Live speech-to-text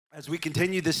As we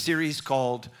continue this series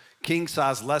called King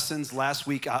Size Lessons, last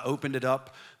week I opened it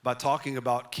up by talking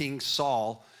about King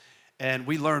Saul, and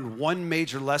we learned one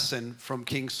major lesson from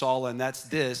King Saul, and that's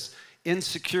this: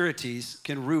 insecurities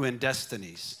can ruin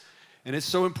destinies. And it's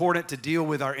so important to deal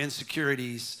with our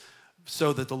insecurities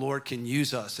so that the Lord can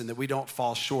use us and that we don't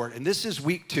fall short. And this is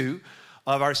week 2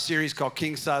 of our series called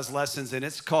King Size Lessons, and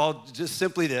it's called just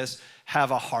simply this: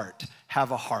 have a heart,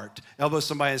 have a heart. Elbow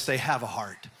somebody and say, have a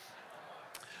heart.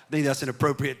 I think that's an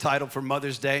appropriate title for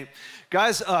Mother's Day.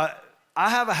 Guys, I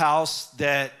have a house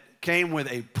that came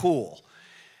with a pool.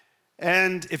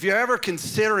 And if you're ever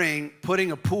considering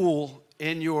putting a pool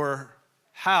in your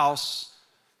house,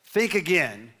 think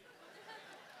again.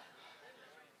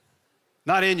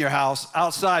 Not in your house,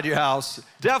 outside your house.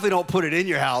 Definitely don't put it in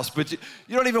your house, but you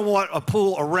don't even want a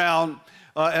pool around.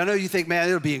 I know you think, man,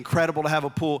 it would be incredible to have a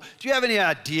pool. Do you have any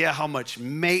idea how much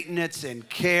maintenance and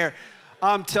care?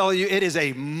 I'm telling you, it is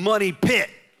a money pit.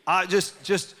 It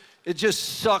just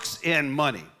sucks in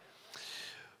money.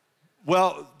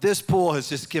 Well, this pool has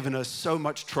just given us so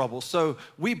much trouble. So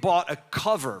we bought a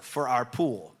cover for our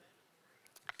pool.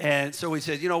 And so we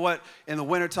said, you know what? In the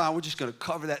wintertime, we're just going to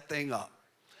cover that thing up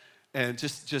and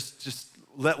just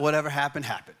let whatever happen,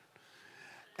 happen.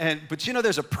 But you know,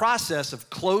 there's a process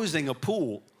of closing a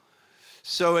pool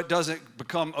so it doesn't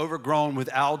become overgrown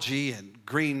with algae and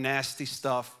green, nasty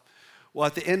stuff. Well,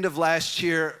 at the end of last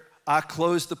year, I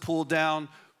closed the pool down,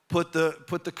 put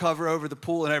the cover over the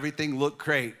pool, and everything looked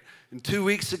great. And 2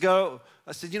 weeks ago,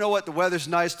 I said, you know what? The weather's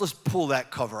nice. Let's pull that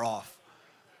cover off.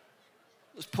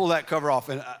 Let's pull that cover off.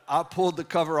 And I pulled the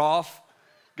cover off.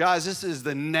 Guys, this is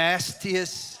the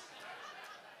nastiest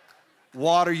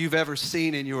water you've ever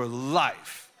seen in your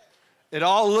life. It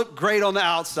all looked great on the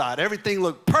outside. Everything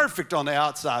looked perfect on the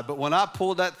outside. But when I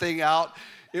pulled that thing out,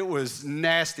 it was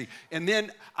nasty. And then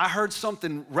I heard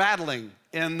something rattling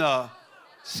in the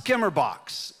skimmer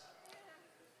box.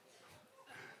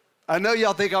 I know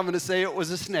y'all think I'm gonna say it was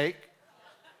a snake,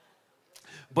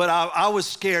 but I was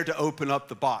scared to open up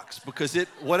the box because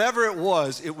whatever it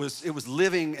was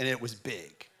living and it was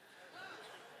big.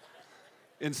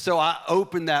 And so I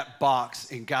opened that box,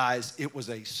 and guys, it was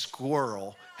a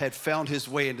squirrel had found his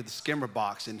way into the skimmer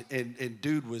box, and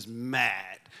dude was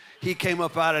mad. He came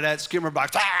up out of that skimmer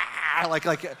box,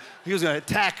 like he was gonna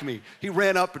attack me. He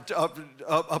ran up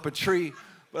a tree,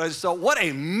 but I just thought, what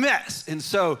a mess. And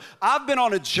so I've been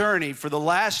on a journey for the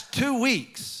last 2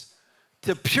 weeks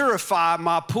to purify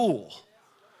my pool.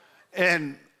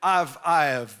 And I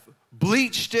have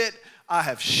bleached it, I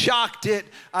have shocked it,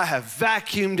 I have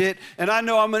vacuumed it, and I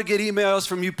know I'm gonna get emails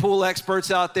from you pool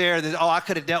experts out there that, oh, I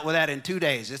could have dealt with that in 2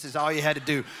 days. This is all you had to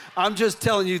do. I'm just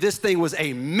telling you, this thing was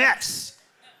a mess.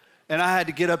 And I had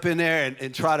to get up in there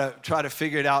and try to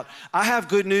figure it out. I have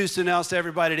good news to announce to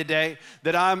everybody today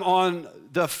that I'm on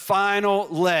the final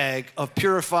leg of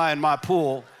purifying my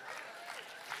pool.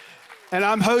 And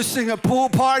I'm hosting a pool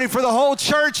party for the whole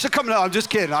church to come. No, I'm just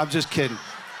kidding.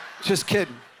 Just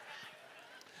kidding.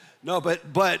 No,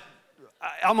 but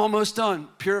I'm almost done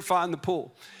purifying the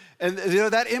pool. And you know,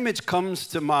 that image comes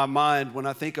to my mind when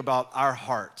I think about our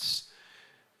hearts.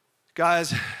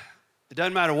 Guys, it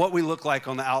doesn't matter what we look like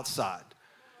on the outside.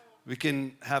 We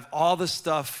can have all the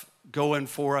stuff going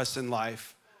for us in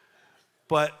life,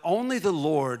 but only the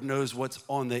Lord knows what's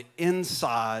on the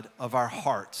inside of our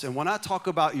hearts. And when I talk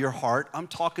about your heart, I'm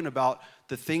talking about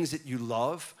the things that you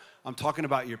love. I'm talking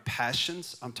about your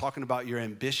passions. I'm talking about your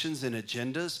ambitions and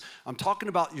agendas. I'm talking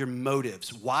about your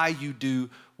motives, why you do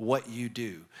what you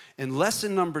do. And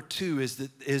lesson number 2 is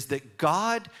that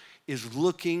God is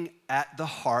looking at the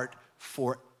heart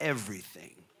for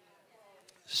everything.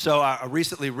 So I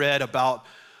recently read about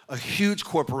a huge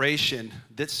corporation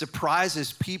that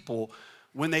surprises people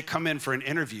when they come in for an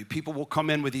interview. People will come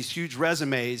in with these huge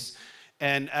resumes,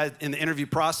 and in the interview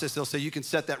process, they'll say, you can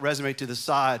set that resume to the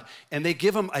side, and they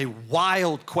give them a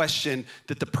wild question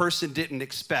that the person didn't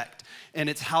expect. And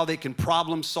it's how they can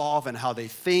problem solve and how they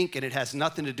think, and it has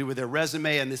nothing to do with their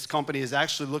resume, and this company is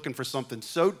actually looking for something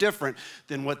so different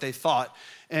than what they thought.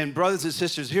 And brothers and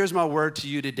sisters, here's my word to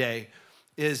you today,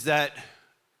 is that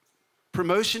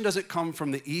promotion doesn't come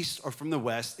from the east or from the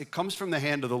west. It comes from the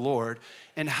hand of the Lord.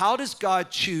 And how does God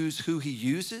choose who he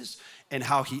uses and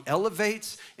how he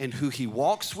elevates and who he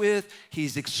walks with?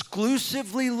 He's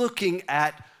exclusively looking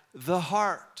at the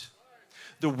heart.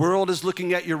 The world is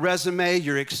looking at your resume,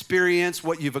 your experience,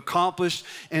 what you've accomplished,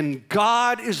 and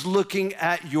God is looking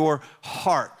at your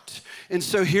heart. And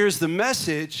so here's the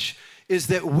message, is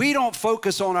that we don't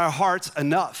focus on our hearts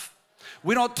enough.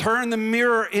 We don't turn the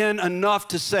mirror in enough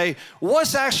to say,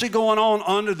 what's actually going on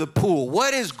under the pool?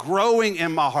 What is growing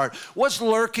in my heart? What's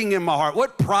lurking in my heart?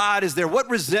 What pride is there? What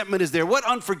resentment is there? What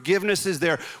unforgiveness is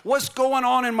there? What's going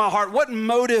on in my heart? What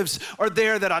motives are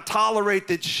there that I tolerate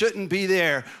that shouldn't be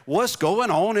there? What's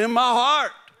going on in my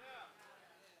heart?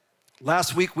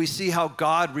 Last week, we see how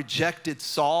God rejected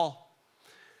Saul.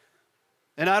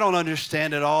 And I don't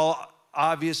understand it all,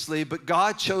 obviously, but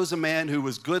God chose a man who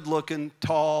was good-looking,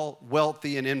 tall,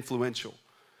 wealthy, and influential.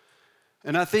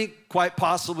 And I think quite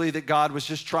possibly that God was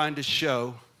just trying to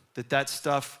show that that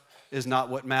stuff is not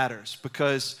what matters,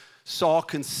 because Saul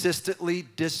consistently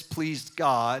displeased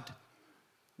God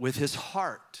with his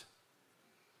heart.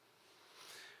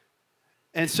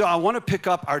 And so I want to pick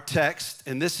up our text,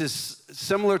 and this is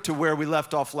similar to where we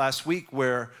left off last week,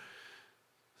 where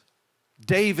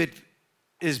David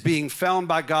is being found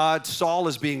by God, Saul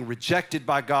is being rejected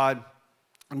by God,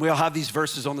 and we'll have these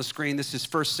verses on the screen. This is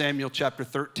 1 Samuel chapter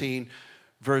 13,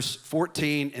 verse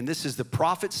 14, and this is the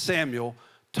prophet Samuel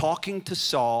talking to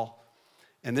Saul,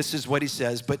 and this is what he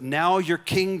says, "But now your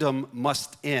kingdom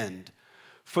must end,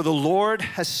 for the Lord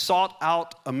has sought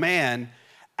out a man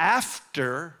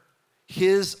after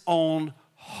his own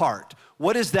heart."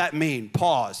 What does that mean?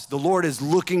 Pause. The Lord is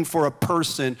looking for a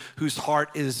person whose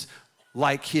heart is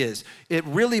like his. It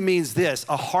really means this: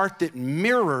 a heart that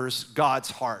mirrors God's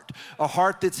heart, a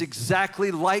heart that's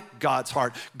exactly like God's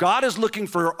heart. God is looking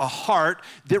for a heart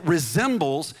that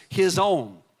resembles his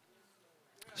own.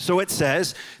 So it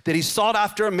says that he sought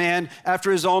after a man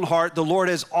after his own heart. The Lord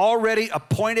has already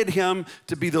appointed him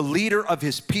to be the leader of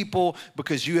his people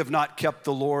because you have not kept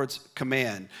the Lord's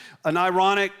command. An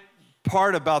ironic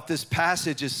part about this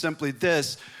passage is simply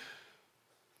this,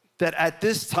 that at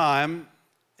this time,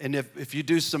 and if you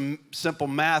do some simple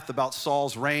math about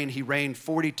Saul's reign, he reigned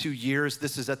 42 years.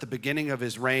 This is at the beginning of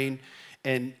his reign.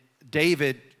 And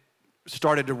David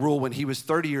started to rule when he was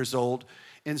 30 years old.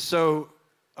 And so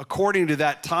according to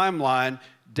that timeline,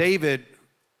 David,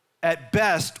 at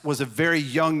best, was a very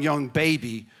young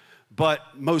baby, but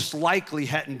most likely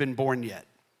hadn't been born yet.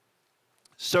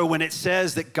 So when it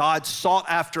says that God sought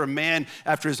after a man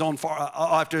after his own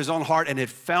heart and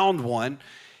had found one,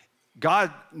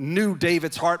 God knew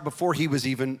David's heart before he was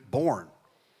even born.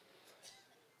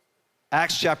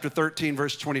 Acts chapter 13,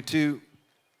 verse 22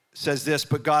 says this,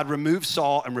 "But God removed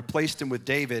Saul and replaced him with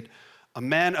David, a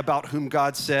man about whom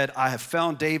God said, I have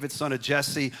found David, son of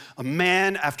Jesse, a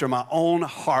man after my own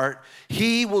heart.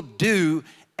 He will do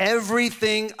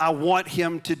everything I want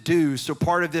him to do." So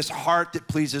part of this heart that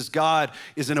pleases God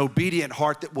is an obedient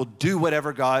heart that will do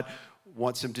whatever God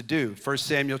wants him to do. 1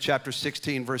 Samuel chapter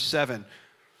 16, verse 7.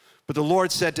 "But the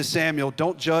Lord said to Samuel,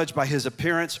 don't judge by his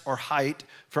appearance or height,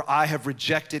 for I have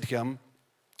rejected him.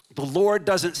 The Lord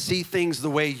doesn't see things the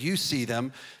way you see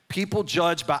them. People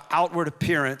judge by outward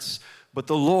appearance, but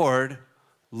the Lord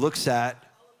looks at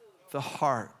the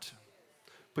heart."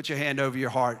 Put your hand over your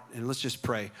heart and let's just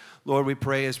pray. Lord, we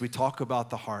pray as we talk about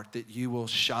the heart that you will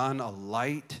shine a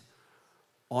light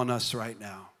on us right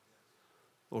now.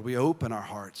 Lord, we open our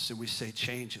hearts and we say,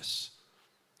 change us.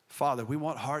 Father, we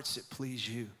want hearts that please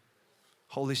you.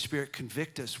 Holy Spirit,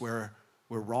 convict us where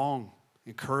we're wrong.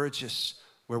 Encourage us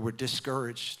where we're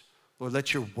discouraged. Lord,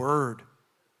 let your word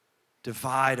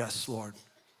divide us, Lord.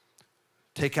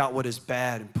 Take out what is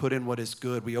bad and put in what is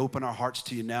good. We open our hearts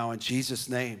to you now in Jesus'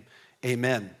 name.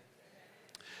 Amen.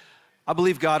 I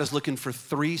believe God is looking for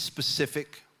three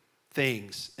specific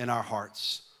things in our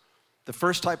hearts. The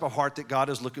first type of heart that God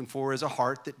is looking for is a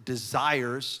heart that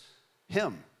desires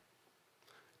him.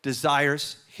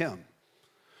 Desires him.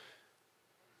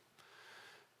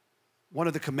 One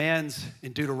of the commands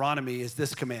in Deuteronomy is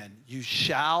this command: you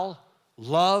shall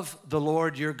love the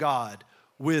Lord your God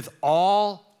with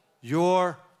all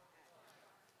your.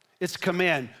 It's a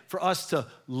command for us to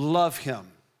love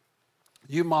him.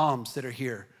 You moms that are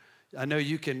here, I know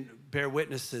you can bear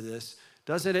witness to this.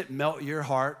 Doesn't it melt your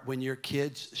heart when your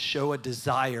kids show a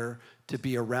desire to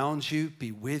be around you,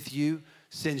 be with you,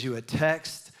 send you a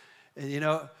text? And you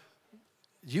know,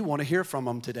 you want to hear from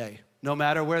them today, no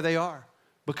matter where they are.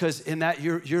 Because in that,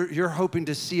 you're hoping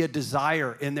to see a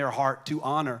desire in their heart to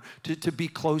honor, to be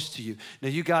close to you. Now,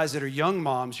 you guys that are young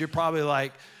moms, you're probably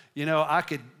like, you know, I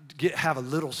could have a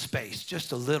little space,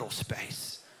 just a little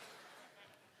space.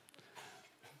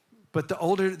 But the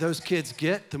older those kids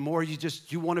get, the more you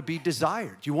want to be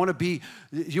desired. You want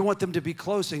them to be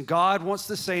close. And God wants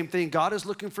the same thing. God is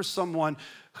looking for someone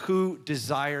who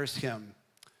desires him.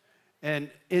 And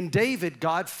in David,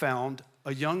 God found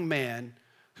a young man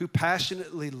who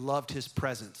passionately loved his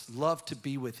presence, loved to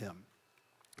be with him.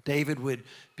 David would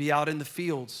be out in the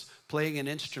fields playing an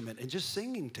instrument and just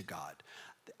singing to God.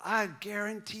 I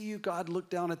guarantee you God looked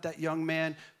down at that young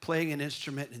man playing an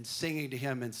instrument and singing to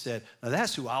him and said, now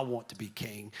that's who I want to be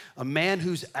king, a man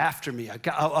who's after me,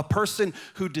 a person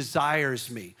who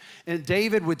desires me. And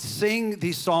David would sing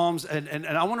these psalms, and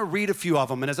I want to read a few of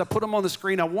them. And as I put them on the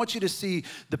screen, I want you to see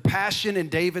the passion in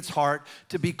David's heart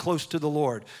to be close to the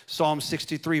Lord. Psalm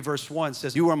 63 verse 1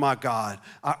 says, you are my God.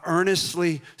 I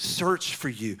earnestly search for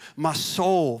you. My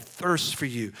soul thirsts for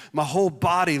you. My whole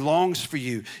body longs for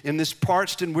you in this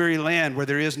parched and weary land where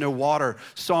there is no water.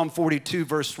 Psalm 42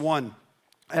 verse 1,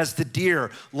 as the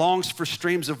deer longs for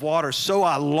streams of water, so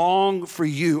I long for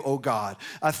you, O God.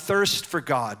 I thirst for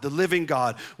God, the living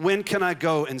God. When can I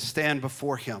go and stand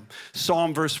before him?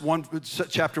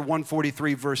 Chapter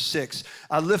 143 verse 6,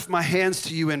 I lift my hands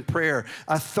to you in prayer.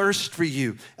 I thirst for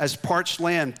you as parched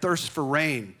land thirsts for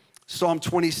rain. Psalm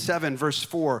 27, verse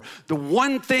 4, the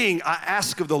one thing I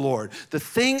ask of the Lord, the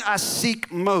thing I seek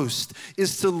most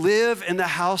is to live in the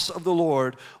house of the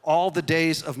Lord all the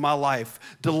days of my life,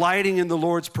 delighting in the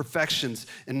Lord's perfections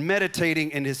and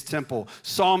meditating in his temple.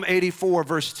 Psalm 84,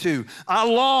 verse 2, I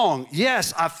long,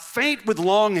 yes, I faint with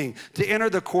longing to enter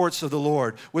the courts of the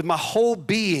Lord. With my whole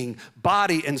being,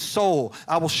 body, and soul,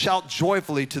 I will shout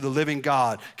joyfully to the living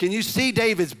God. Can you see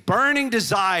David's burning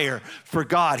desire for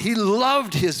God? He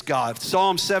loved his God.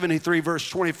 Psalm 73, verse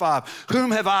 25, whom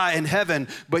have I in heaven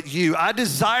but you? I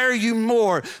desire you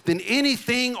more than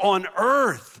anything on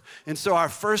earth. And so our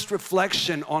first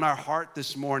reflection on our heart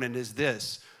this morning is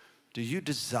this: do you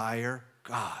desire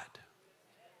God?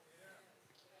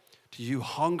 Do you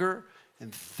hunger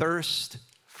and thirst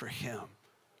for him?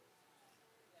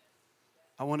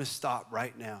 I want to stop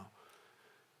right now,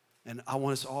 and I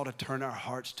want us all to turn our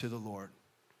hearts to the Lord.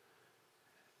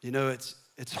 You know,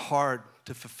 it's hard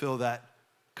to fulfill that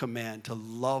command, to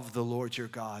love the Lord your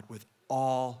God with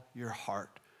all your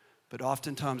heart. But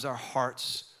oftentimes our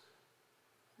hearts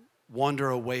wander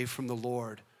away from the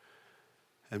Lord,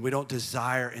 and we don't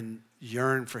desire and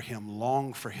yearn for him,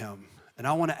 long for him. And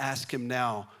I want to ask him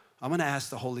now, I'm going to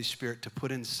ask the Holy Spirit to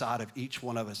put inside of each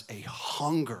one of us a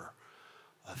hunger,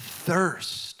 a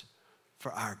thirst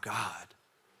for our God.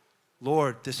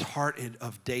 Lord, this heart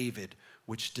of David,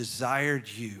 which desired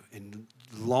you and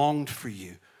longed for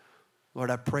you, Lord,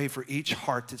 I pray for each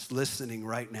heart that's listening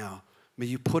right now. May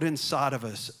you put inside of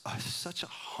us such a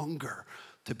hunger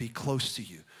to be close to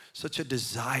you, such a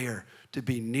desire to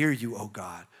be near you, oh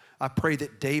God. I pray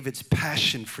that David's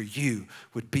passion for you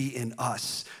would be in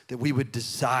us, that we would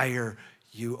desire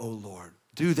you, oh Lord.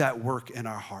 Do that work in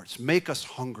our hearts. Make us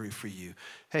hungry for you.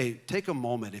 Hey, take a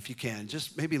moment if you can.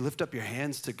 Just maybe lift up your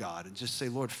hands to God and just say,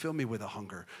 Lord, fill me with a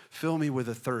hunger. Fill me with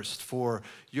a thirst for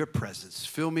your presence.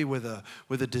 Fill me with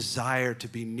a desire to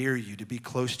be near you, to be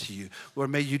close to you.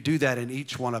 Lord, may you do that in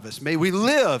each one of us. May we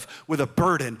live with a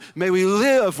burden. May we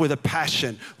live with a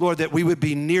passion, Lord, that we would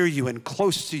be near you and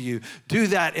close to you. Do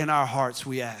that in our hearts,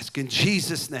 we ask. In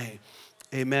Jesus' name,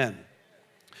 amen.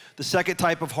 The second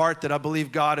type of heart that I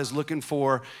believe God is looking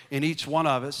for in each one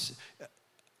of us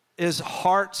is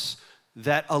hearts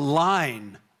that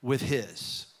align with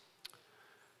his.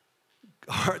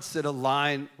 Hearts that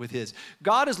align with his.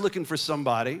 God is looking for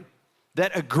somebody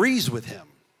that agrees with him.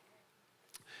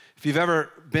 If you've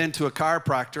ever been to a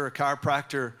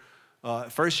chiropractor,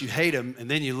 at first you hate him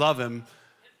and then you love him.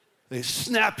 They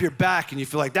snap your back and you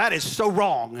feel like that is so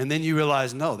wrong. And then you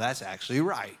realize, no, that's actually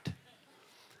right.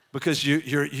 Because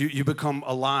you become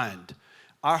aligned.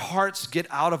 Our hearts get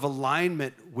out of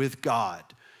alignment with God,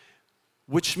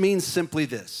 which means simply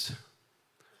this: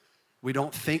 we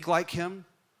don't think like him,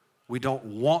 we don't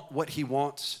want what he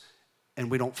wants,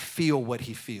 and we don't feel what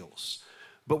he feels.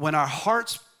 But when our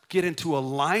hearts get into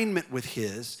alignment with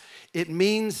his, it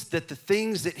means that the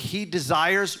things that he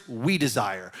desires, we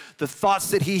desire. The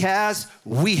thoughts that he has,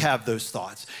 we have those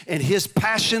thoughts. And his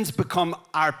passions become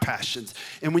our passions.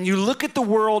 And when you look at the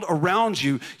world around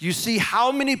you, you see how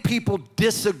many people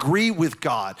disagree with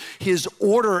God, his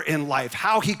order in life,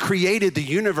 how he created the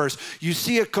universe. You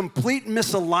see a complete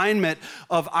misalignment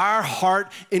of our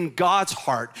heart in God's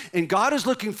heart. And God is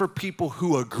looking for people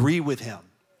who agree with him.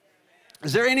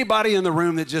 Is there anybody in the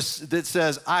room that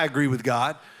says, I agree with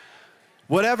God?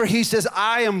 Whatever he says,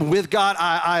 I am with God,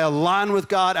 I align with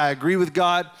God, I agree with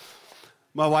God.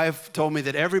 My wife told me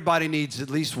that everybody needs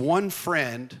at least one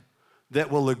friend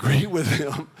that will agree with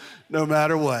him no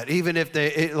matter what. Even if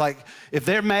if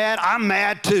they're mad, I'm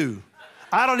mad too.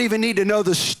 I don't even need to know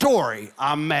the story,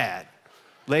 I'm mad.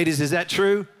 Ladies, is that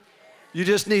true? You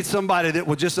just need somebody that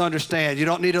will just understand. You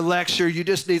don't need a lecture, you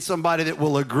just need somebody that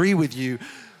will agree with you.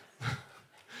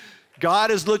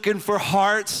 God is looking for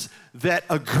hearts that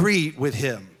agree with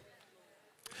him.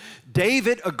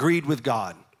 David agreed with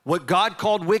God. What God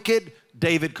called wicked,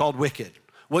 David called wicked.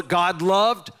 What God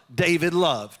loved, David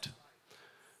loved.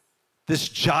 This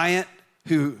giant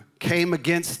who came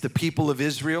against the people of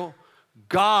Israel,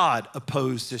 God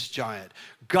opposed this giant.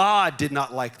 God did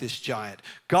not like this giant.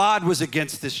 God was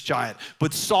against this giant.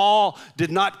 But Saul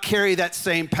did not carry that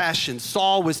same passion.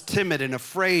 Saul was timid and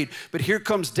afraid. But here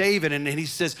comes David, and he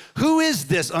says, who is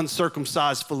this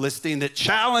uncircumcised Philistine that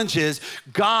challenges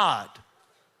God?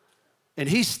 And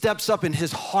he steps up and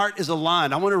his heart is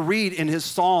aligned. I want to read in his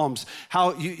Psalms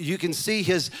how you can see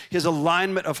his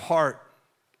alignment of heart.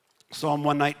 Psalm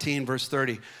 119, verse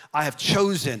 30. I have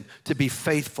chosen to be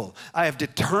faithful. I have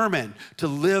determined to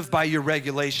live by your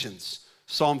regulations.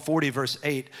 Psalm 40, verse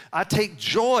 8. I take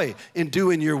joy in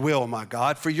doing your will, my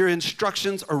God, for your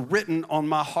instructions are written on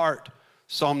my heart.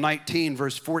 Psalm 19,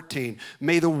 verse 14.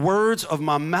 May the words of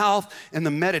my mouth and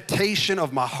the meditation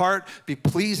of my heart be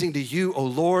pleasing to you, O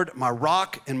Lord, my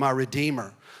rock and my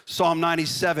redeemer. Psalm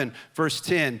 97, verse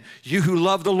 10. You who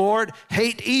love the Lord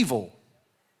hate evil.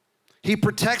 He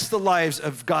protects the lives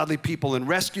of godly people and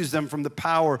rescues them from the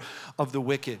power of the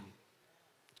wicked.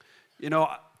 You know,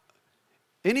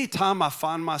 anytime I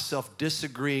find myself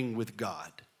disagreeing with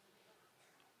God,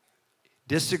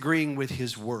 disagreeing with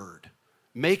his word,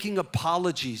 making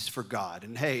apologies for God,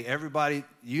 and hey, everybody,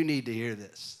 you need to hear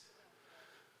this.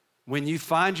 When you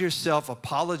find yourself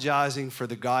apologizing for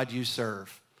the God you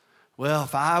serve, well,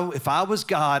 if I was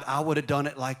God, I would have done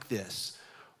it like this.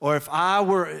 Or if I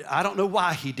don't know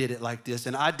why he did it like this,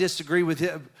 and I disagree with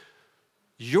him,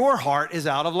 your heart is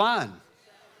out of line.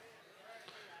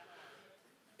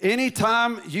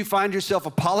 Anytime you find yourself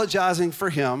apologizing for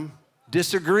him,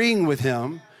 disagreeing with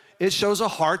him, it shows a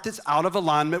heart that's out of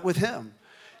alignment with him.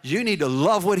 You need to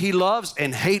love what he loves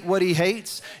and hate what he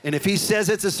hates. And if he says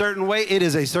it's a certain way, it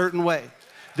is a certain way.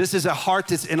 This is a heart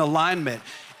that's in alignment.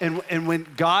 And when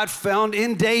God found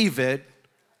in David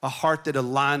a heart that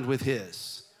aligned with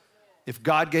his, if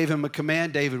God gave him a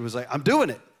command, David was like, I'm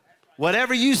doing it.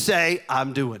 Whatever you say,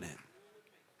 I'm doing it.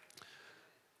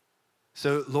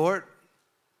 So, Lord,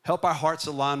 help our hearts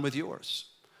align with yours.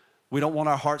 We don't want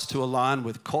our hearts to align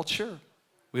with culture.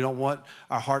 We don't want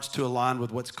our hearts to align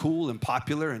with what's cool and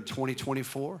popular in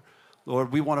 2024.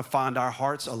 Lord, we want to find our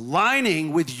hearts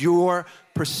aligning with your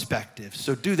perspective.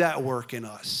 So do that work in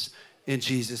us in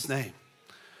Jesus' name.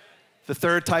 The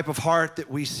third type of heart that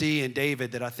we see in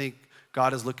David that I think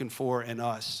God is looking for in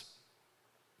us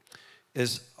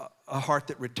is a heart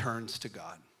that returns to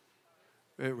God.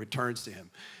 It returns to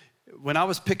him. When I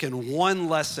was picking one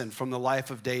lesson from the life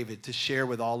of David to share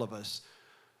with all of us,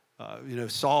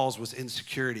 Saul's was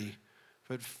insecurity.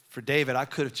 But for David, I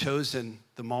could have chosen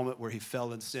the moment where he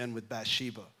fell in sin with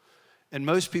Bathsheba. And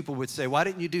most people would say, why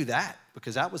didn't you do that?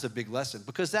 Because that was a big lesson.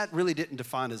 Because that really didn't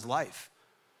define his life.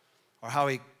 Or how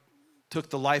he took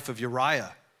the life of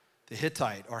Uriah the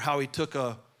Hittite, or how he took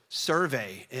a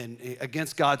survey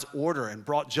against God's order and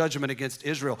brought judgment against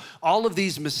Israel. All of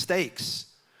these mistakes,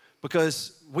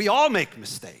 because we all make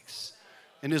mistakes.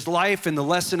 And his life and the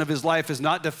lesson of his life is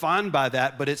not defined by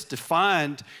that, but it's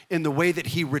defined in the way that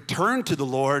he returned to the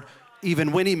Lord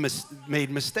even when he made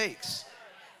mistakes.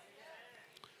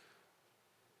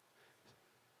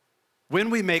 When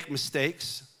we make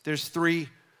mistakes, there's three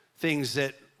things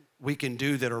that we can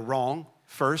do that are wrong.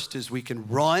 First is we can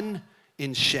run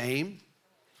in shame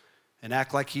and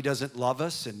act like he doesn't love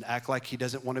us and act like he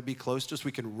doesn't want to be close to us.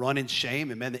 We can run in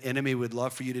shame, and man, the enemy would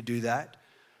love for you to do that.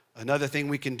 Another thing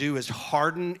we can do is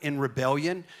harden in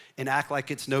rebellion and act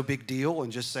like it's no big deal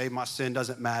and just say my sin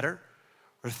doesn't matter.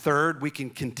 Or third, we can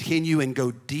continue and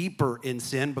go deeper in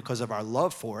sin because of our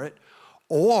love for it.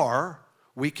 Or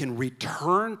we can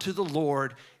return to the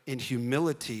Lord in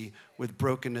humility with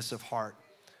brokenness of heart.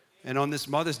 And on this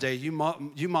Mother's Day, you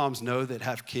moms know that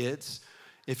have kids.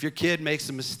 If your kid makes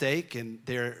a mistake and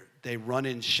they run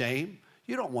in shame,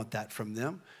 you don't want that from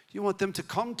them. You want them to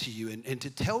come to you and to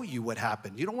tell you what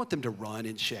happened. You don't want them to run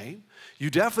in shame. You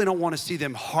definitely don't want to see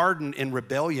them harden in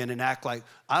rebellion and act like,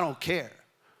 I don't care.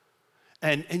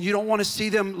 And you don't want to see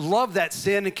them love that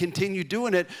sin and continue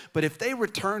doing it. But if they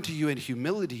return to you in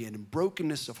humility and in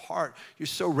brokenness of heart, you're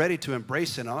so ready to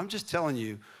embrace it. And I'm just telling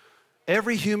you,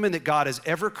 every human that God has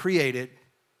ever created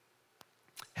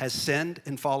has sinned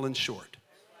and fallen short.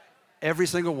 Every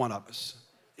single one of us.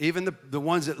 Even the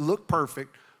ones that look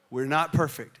perfect, we're not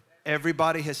perfect.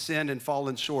 Everybody has sinned and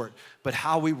fallen short. But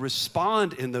how we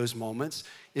respond in those moments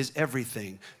is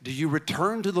everything. Do you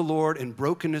return to the Lord in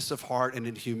brokenness of heart and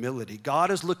in humility?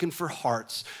 God is looking for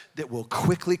hearts that will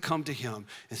quickly come to him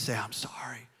and say, I'm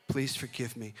sorry. Please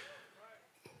forgive me.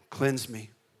 Cleanse me.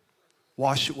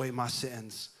 Wash away my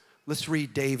sins. Let's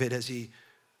read David as he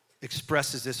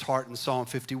expresses his heart in Psalm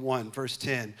 51, verse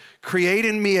 10. Create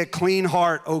in me a clean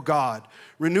heart, O God.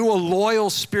 Renew a loyal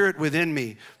spirit within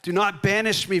me. Do not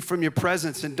banish me from your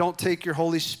presence, and don't take your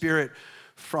Holy Spirit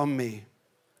from me.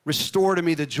 Restore to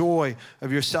me the joy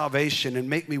of your salvation and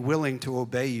make me willing to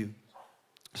obey you.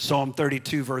 Psalm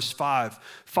 32, verse 5.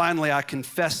 Finally, I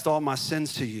confessed all my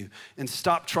sins to you and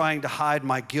stopped trying to hide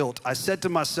my guilt. I said to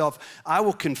myself, I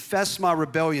will confess my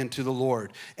rebellion to the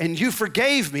Lord, and you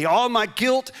forgave me. All my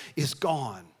guilt is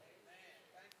gone.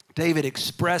 David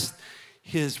expressed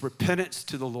his repentance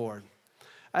to the Lord.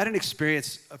 I had an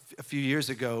experience a few years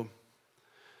ago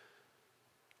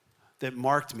that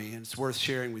marked me, and it's worth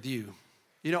sharing with you.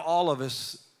 You know, all of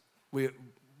us, we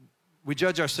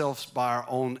judge ourselves by our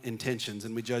own intentions,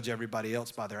 and we judge everybody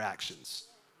else by their actions.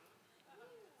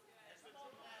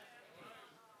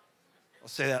 I'll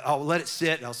say that. I'll let it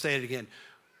sit, and I'll say it again.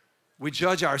 We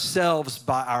judge ourselves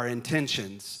by our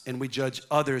intentions, and we judge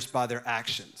others by their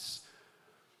actions.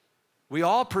 We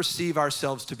all perceive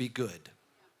ourselves to be good.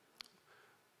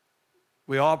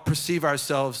 We all perceive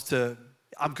ourselves to,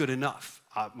 I'm good enough.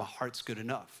 My heart's good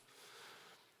enough.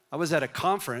 I was at a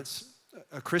conference,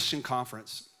 a Christian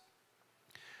conference,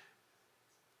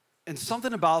 and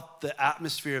something about the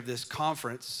atmosphere of this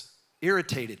conference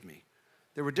irritated me.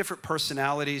 There were different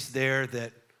personalities there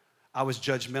that I was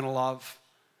judgmental of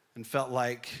and felt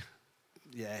like,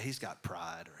 yeah, he's got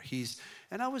pride,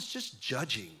 and I was just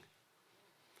judging.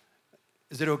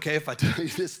 Is it okay if I tell you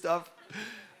this stuff?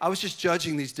 I was just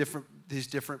judging these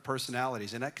different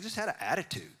personalities, and I just had an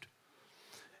attitude.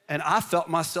 And I felt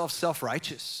myself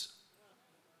self-righteous.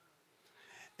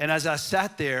 And as I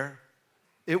sat there,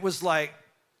 it was like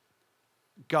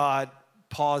God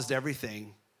paused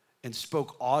everything and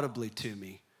spoke audibly to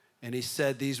me. And he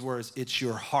said these words, "It's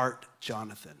your heart,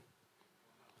 Jonathan."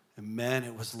 And man,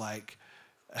 it was like,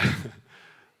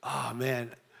 oh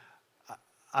man,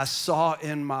 I saw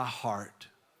in my heart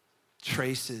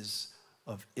traces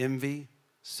of envy,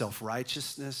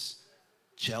 self-righteousness,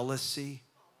 jealousy,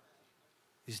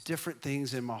 these different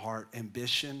things in my heart,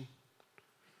 ambition.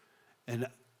 And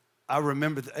I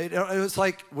remember, it was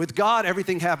like with God,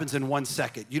 everything happens in 1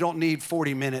 second. You don't need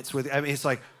 40 minutes. It's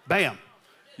like, bam,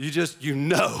 you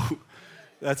know.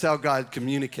 That's how God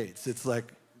communicates. It's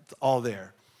like, it's all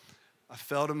there. I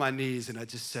fell to my knees and I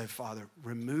just said, Father,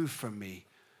 remove from me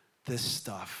this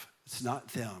stuff. It's not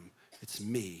them, it's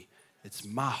me. It's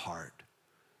my heart.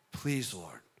 Please,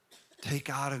 Lord, take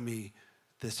out of me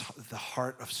the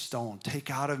heart of stone.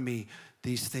 Take out of me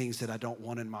these things that I don't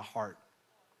want in my heart.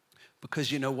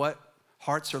 Because you know what?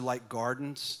 Hearts are like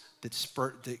gardens that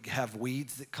have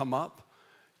weeds that come up.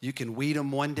 You can weed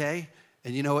them one day,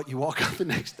 and you know what? You walk up the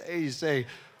next day, you say,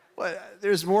 well,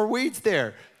 there's more weeds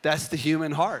there. That's the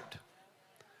human heart.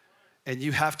 And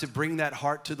you have to bring that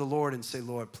heart to the Lord and say,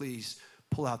 Lord, please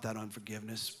pull out that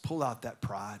unforgiveness, pull out that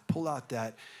pride, pull out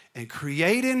that, and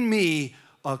create in me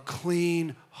a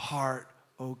clean heart,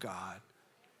 oh God.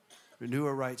 Renew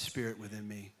a right spirit within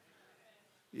me.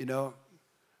 You know,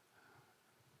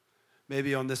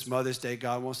 maybe on this Mother's Day,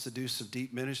 God wants to do some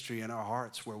deep ministry in our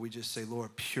hearts where we just say,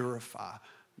 Lord, purify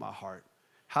my heart.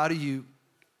 How do you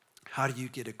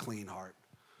get a clean heart?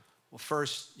 Well,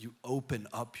 first, you open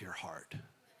up your heart.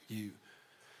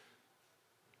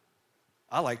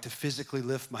 I like to physically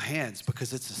lift my hands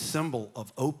because it's a symbol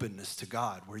of openness to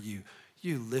God, where you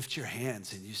lift your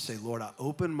hands and you say, Lord, I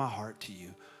open my heart to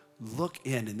you. Look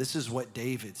in, and this is what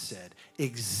David said.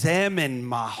 Examine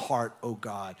my heart, O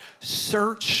God.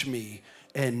 Search me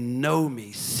and know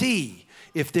me. See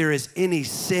if there is any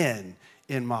sin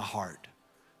in my heart.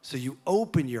 So you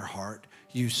open your heart,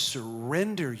 you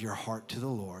surrender your heart to the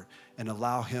Lord, and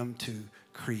allow him to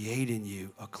create in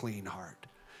you a clean heart.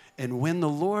 And when the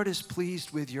Lord is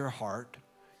pleased with your heart,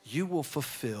 you will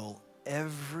fulfill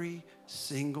every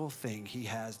single thing he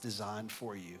has designed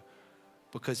for you,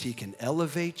 because he can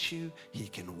elevate you, he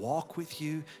can walk with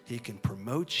you, he can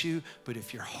promote you. But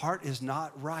if your heart is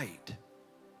not right,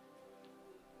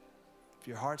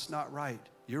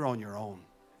 you're on your own.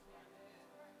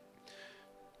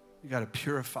 You got to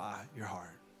purify your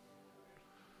heart.